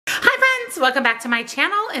friends, welcome back to my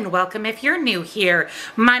channel and welcome if you're new here.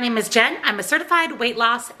 My name is Jen. I'm a certified weight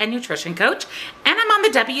loss and nutrition coach and I'm on the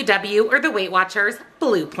WW or the Weight Watchers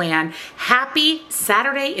Blue Plan. Happy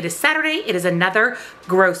Saturday. It is Saturday. It is another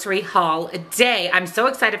grocery haul day. I'm so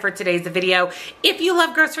excited for today's video. If you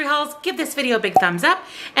love grocery hauls, give this video a big thumbs up.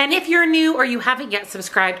 And if you're new or you haven't yet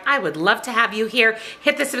subscribed, I would love to have you here.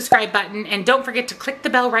 Hit the subscribe button and don't forget to click the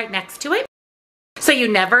bell right next to it, so you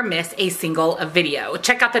never miss a single video.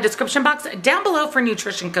 Check out the description box down below for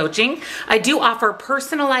nutrition coaching. I do offer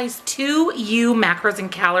personalized to you macros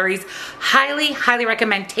and calories. Highly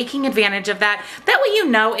recommend taking advantage of that. That way you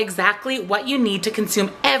know exactly what you need to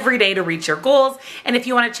consume every day to reach your goals. And if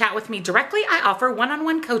you want to chat with me directly, I offer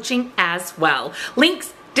one-on-one coaching as well.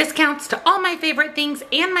 Links, discounts to all my favorite things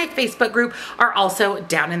and my Facebook group are also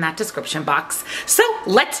down in that description box. So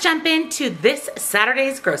let's jump into this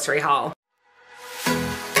Saturday's grocery haul.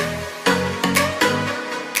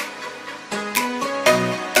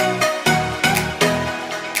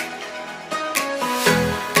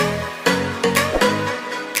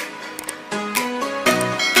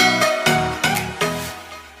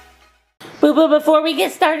 Boo-boo, before we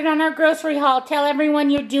get started on our grocery haul, tell everyone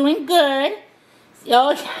you're doing good.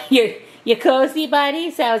 Oh, you're cozy,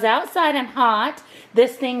 buddy. So I was outside and hot.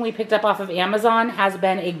 This thing we picked up off of Amazon has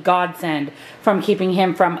been a godsend from keeping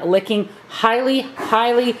him from licking. Highly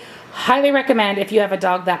recommend if you have a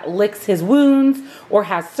dog that licks his wounds or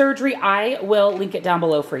has surgery. I will link it down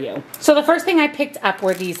below for you. So the first thing I picked up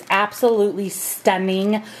were these absolutely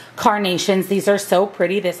stunning carnations. These are so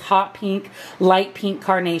pretty. This hot pink, light pink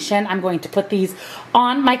carnation. I'm going to put these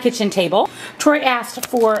on my kitchen table. Troy asked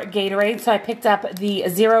for Gatorade, so I picked up the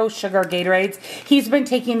zero sugar Gatorades. He's been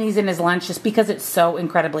taking these in his lunch just because it's so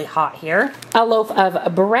incredibly hot here. A loaf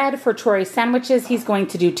of bread for Troy's sandwiches. He's going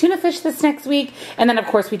to do tuna fish this next week. And then of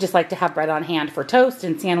course we just like to have bread on hand for toast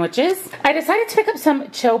and sandwiches. I decided to pick up some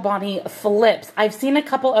Chobani flips. I've seen a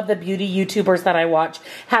couple of the beauty YouTubers that I watch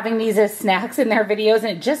having these as snacks in their videos and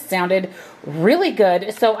it just sounded really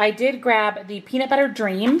good. So I did grab the peanut butter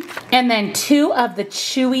dream and then two of the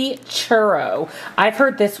chewy churro. I've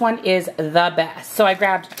heard this one is the best. So I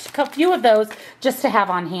grabbed a few of those just to have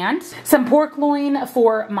on hand. Some pork loin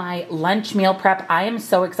for my lunch meal prep. I am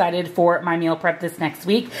so excited for my meal prep this next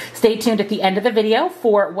week. Stay tuned at the end of the video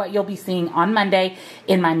for what you'll be seeing on Monday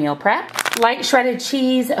in my meal prep. Light shredded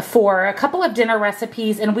cheese for a couple of dinner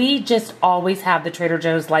recipes, and we just always have the Trader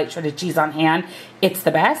Joe's light shredded cheese on hand. It's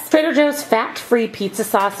the best. Trader Joe's fat-free pizza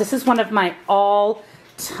sauce. This is one of my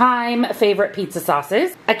all-time favorite pizza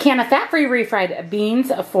sauces. A can of fat-free refried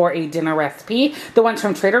beans for a dinner recipe. The ones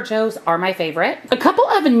from Trader Joe's are my favorite. A couple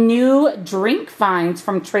of new drink finds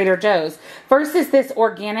from Trader Joe's. First is this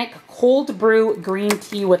organic cold brew green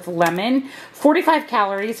tea with lemon. 45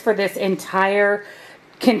 calories for this entire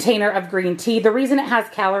container of green tea. The reason it has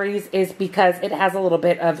calories is because it has a little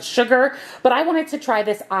bit of sugar, but I wanted to try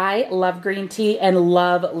this. I love green tea and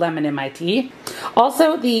love lemon in my tea.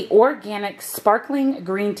 Also, the organic sparkling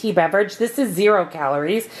green tea beverage. This is 0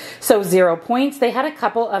 calories, so 0 points. They had a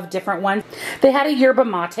couple of different ones. They had a yerba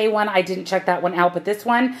mate one. I didn't check that one out, but this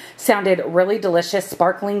one sounded really delicious.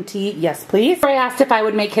 Sparkling tea, yes please. I asked if I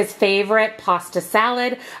would make his favorite pasta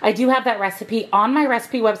salad. I do have that recipe on my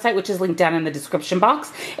recipe website, which is linked down in the description box.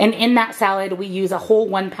 And in that salad, we use a whole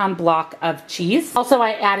 1 pound block of cheese. Also,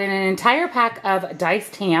 I added an entire pack of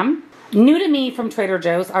diced ham. New to me from Trader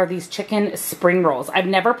Joe's are these chicken spring rolls. I've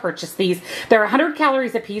never purchased these. They're 100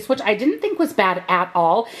 calories a piece, which I didn't think was bad at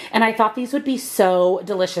all. And I thought these would be so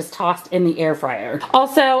delicious tossed in the air fryer.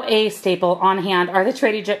 Also, a staple on hand are the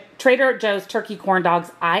Trader Joe's turkey corn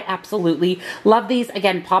dogs. I absolutely love these.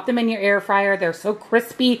 Again, pop them in your air fryer. They're so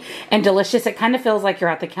crispy and delicious. It kind of feels like you're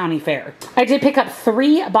at the county fair. I did pick up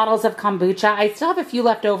 3 bottles of kombucha. I still have a few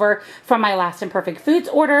left over from my last Imperfect Foods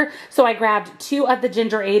order. So I grabbed 2 of the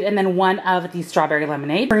Gingerade and then 1 of the strawberry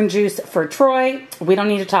lemonade. Prune juice for Troy. We don't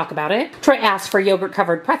need to talk about it. Troy asked for yogurt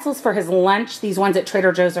covered pretzels for his lunch. These ones at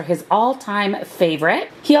Trader Joe's are his all-time favorite.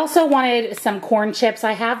 He also wanted some corn chips.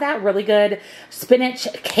 I have that really good spinach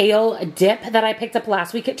kale dip that I picked up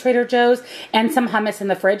last week at Trader Joe's and some hummus in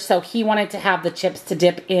the fridge. So he wanted to have the chips to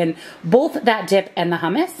dip in both that dip and the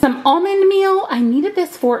hummus. Some almond meal. I needed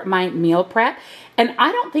this for my meal prep. And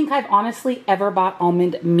I don't think I've honestly ever bought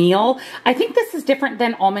almond meal. I think this is different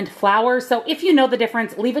than almond flour. So if you know the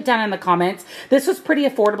difference, leave it down in the comments. This was pretty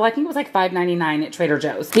affordable. I think it was like $5.99 at Trader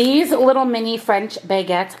Joe's. These little mini French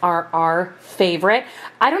baguettes are our favorite.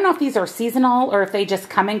 I don't know if these are seasonal or if they just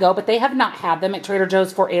come and go, but they have not had them at Trader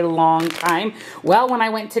Joe's for a long time. Well, when I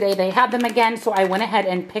went today, they had them again. So I went ahead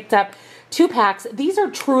and picked up 2 packs. These are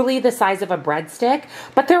truly the size of a breadstick,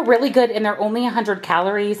 but they're really good and they're only 100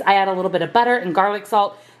 calories. I add a little bit of butter and garlic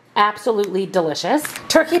salt. Absolutely delicious.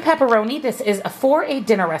 Turkey pepperoni. This is for a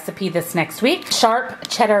dinner recipe this next week. Sharp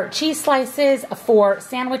cheddar cheese slices for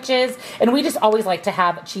sandwiches, and we just always like to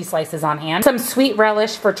have cheese slices on hand. Some sweet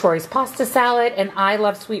relish for Troy's pasta salad, and I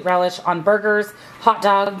love sweet relish on burgers, hot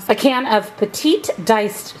dogs. A can of petite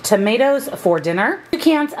diced tomatoes for dinner. 2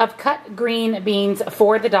 cans of cut green beans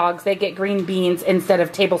for the dogs. They get green beans instead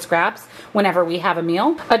of table scraps whenever we have a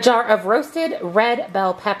meal. A jar of roasted red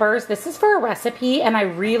bell peppers. This is for a recipe, and I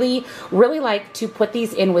really like to put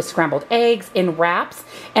these in with scrambled eggs, in wraps,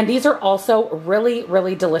 and these are also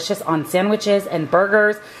really delicious on sandwiches and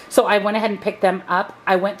burgers. So I went ahead and picked them up.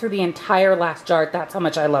 I went through the entire last jar. That's how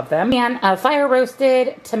much I love them. And fire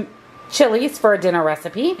roasted chilies for a dinner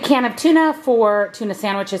recipe. Can of tuna for tuna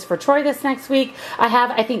sandwiches for Troy this next week. I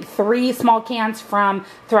have, I think, 3 small cans from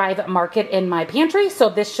Thrive Market in my pantry, so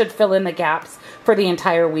this should fill in the gaps for the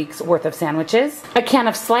entire week's worth of sandwiches. A can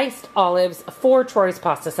of sliced olives for Troy's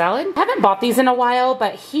pasta salad. I haven't bought these in a while,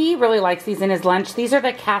 but he really likes these in his lunch. These are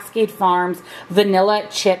the Cascade Farms Vanilla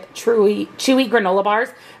Chip Chewy granola bars.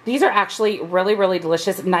 These are actually really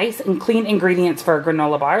delicious, nice and clean ingredients for a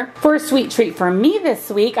granola bar. For a sweet treat for me this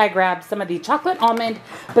week, I grabbed some of the chocolate almond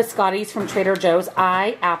biscottis from Trader Joe's.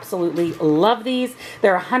 I absolutely love these.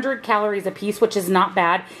 They're 100 calories a piece, which is not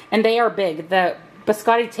bad, and they are big. The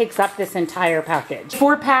biscotti takes up this entire package.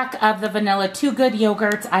 4-pack of the vanilla Too Good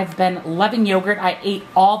yogurts. I've been loving yogurt. I ate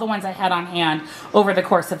all the ones I had on hand over the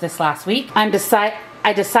course of this last week.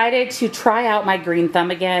 I decided to try out my green thumb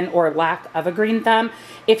again, or lack of a green thumb.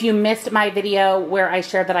 If you missed my video where I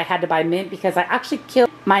shared that I had to buy mint because I actually killed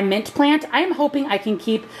my mint plant, I am hoping I can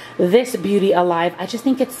keep this beauty alive. I just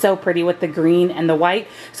think it's so pretty with the green and the white.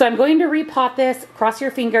 So I'm going to repot this. Cross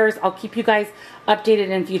your fingers. I'll keep you guys updated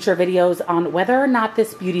in future videos on whether or not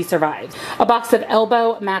this beauty survives. A box of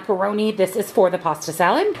elbow macaroni. This is for the pasta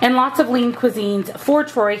salad. And lots of lean cuisines for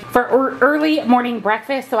Troy for early morning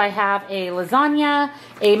breakfast. So I have a lasagna,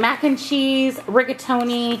 a mac and cheese,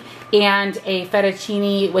 rigatoni, and a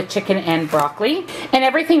fettuccine with chicken and broccoli. And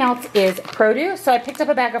everything else is produce. So I picked up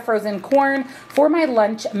a bag of frozen corn for my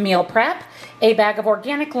lunch meal prep, a bag of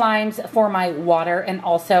organic limes for my water, and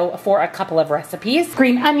also for a couple of recipes.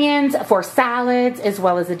 Green onions for salads, as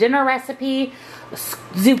well as a dinner recipe.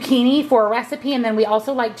 Zucchini for a recipe, and then we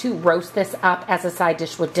also like to roast this up as a side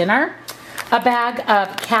dish with dinner. A bag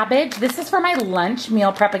of cabbage. This is for my lunch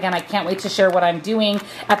meal prep. Again, I can't wait to share what I'm doing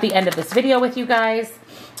at the end of this video with you guys.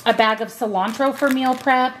 A bag of cilantro for meal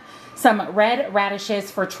prep. Some red radishes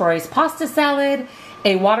for Troy's pasta salad.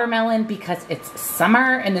 A watermelon because it's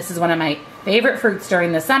summer, and this is one of my favorite fruits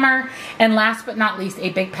during the summer. And last but not least, a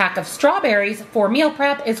big pack of strawberries for meal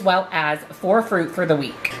prep, as well as for fruit for the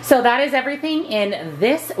week. So that is everything in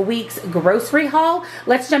this week's grocery haul.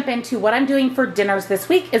 Let's jump into what I'm doing for dinners this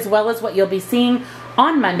week, as well as what you'll be seeing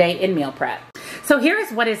on Monday in meal prep. So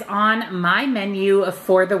here's what is on my menu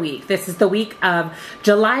for the week. This is the week of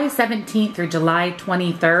July 17th through July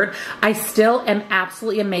 23rd. I still am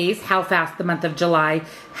absolutely amazed how fast the month of July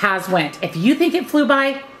has went. If you think it flew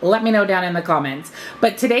by, let me know down in the comments.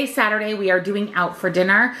 But today, Saturday, we are doing out for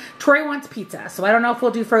dinner. Troy wants pizza, so I don't know if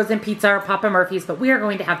we'll do frozen pizza or Papa Murphy's, but we are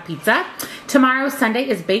going to have pizza. Tomorrow, Sunday,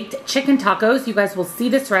 is baked chicken tacos. You guys will see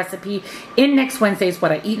this recipe in next Wednesday's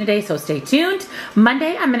What I Eat in a Day, so stay tuned.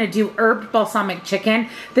 Monday, I'm going to do herbed balsamic chicken.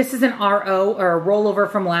 This is an RO, or a rollover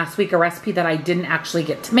from last week, a recipe that I didn't actually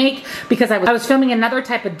get to make because I was filming another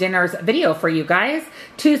type of dinners video for you guys.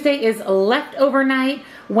 Tuesday is leftover night.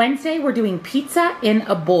 Wednesday, we're doing pizza in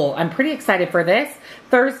a bowl. I'm pretty excited for this.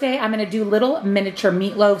 Thursday, I'm going to do little miniature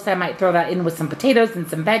meatloaves. I might throw that in with some potatoes and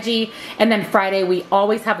some veggie. And then Friday, we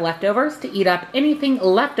always have leftovers to eat up anything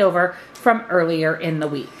left over from earlier in the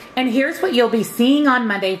week. And here's what you'll be seeing on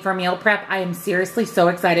Monday for meal prep. I am seriously so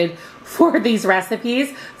excited for these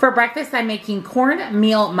recipes. For breakfast, I'm making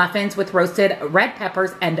cornmeal muffins with roasted red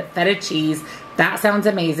peppers and feta cheese. That sounds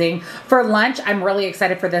amazing. For lunch, I'm really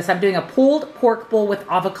excited for this. I'm doing a pulled pork bowl with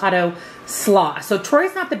avocado slaw. So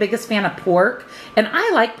Troy's not the biggest fan of pork, and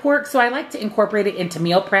I like pork, so I like to incorporate it into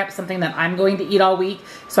meal prep, something that I'm going to eat all week.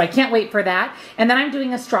 So I can't wait for that. And then I'm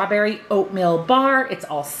doing a strawberry oatmeal bar. It's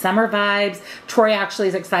all summer vibes. Troy actually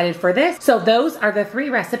is excited for this. So those are the 3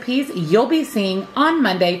 recipes you'll be seeing on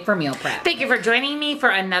Monday for meal prep. Thank you for joining me for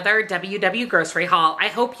another WW Grocery Haul. I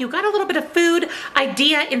hope you got a little bit of food,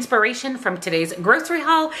 idea, inspiration from today's today's grocery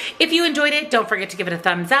haul. If you enjoyed it, don't forget to give it a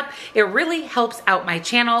thumbs up. It really helps out my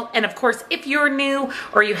channel. And of course, if you're new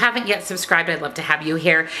or you haven't yet subscribed, I'd love to have you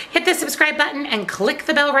here. Hit the subscribe button and click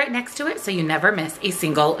the bell right next to it so you never miss a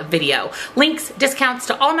single video. Links, discounts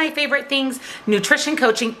to all my favorite things, nutrition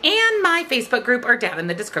coaching, and my Facebook group are down in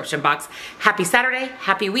the description box. Happy Saturday,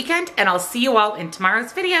 happy weekend, and I'll see you all in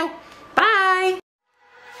tomorrow's video. Bye!